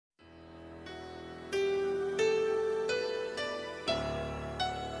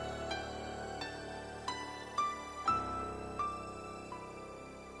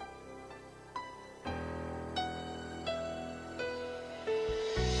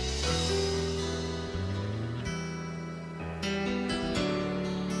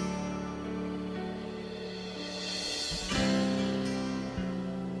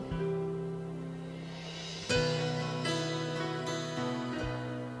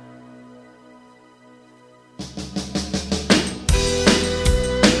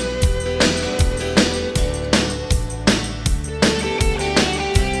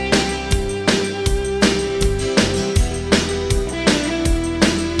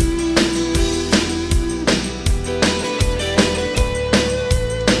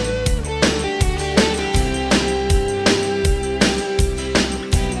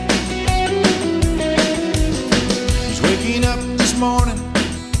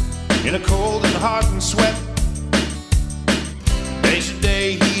in a cold and hardened sweat. Day to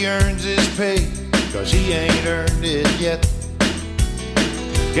day he earns his pay, 'cause he ain't earned it yet.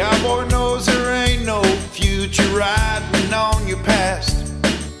 Cowboy knows there ain't no future riding on your past.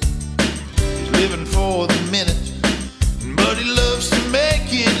 He's living for the minute, but he loves to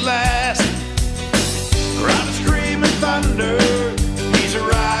make it last. Riding, screaming thunder, he's a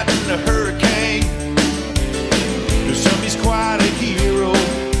riding a hurricane. To some he's quite a hero,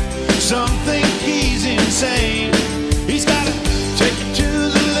 some think he's insane. He's gotta take it to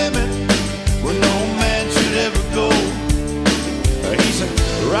the limit where no man should ever go. He's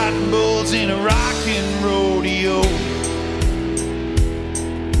riding bulls in a rockin' rodeo.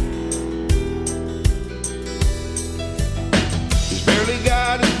 He's barely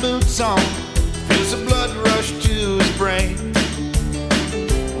got his boots on, feels the blood rush to his brain.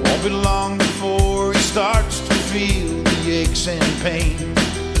 Won't be long before he starts to feel the aches and pain.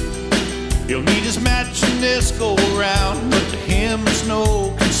 He'll need his match and this go round, but to him it's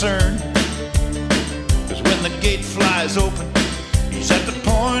no concern. 'Cause when the gate flies open, he's at the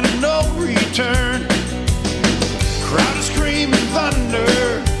point of no return. Crowd is screaming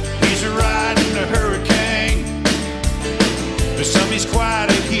thunder, he's a riding a hurricane. To some he's quite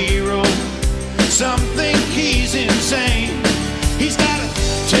a hero, some think he's insane. He's gotta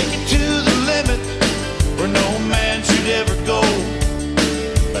take it to the limit where no man should ever go.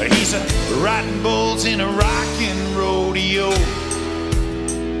 He's riding bulls in a ride.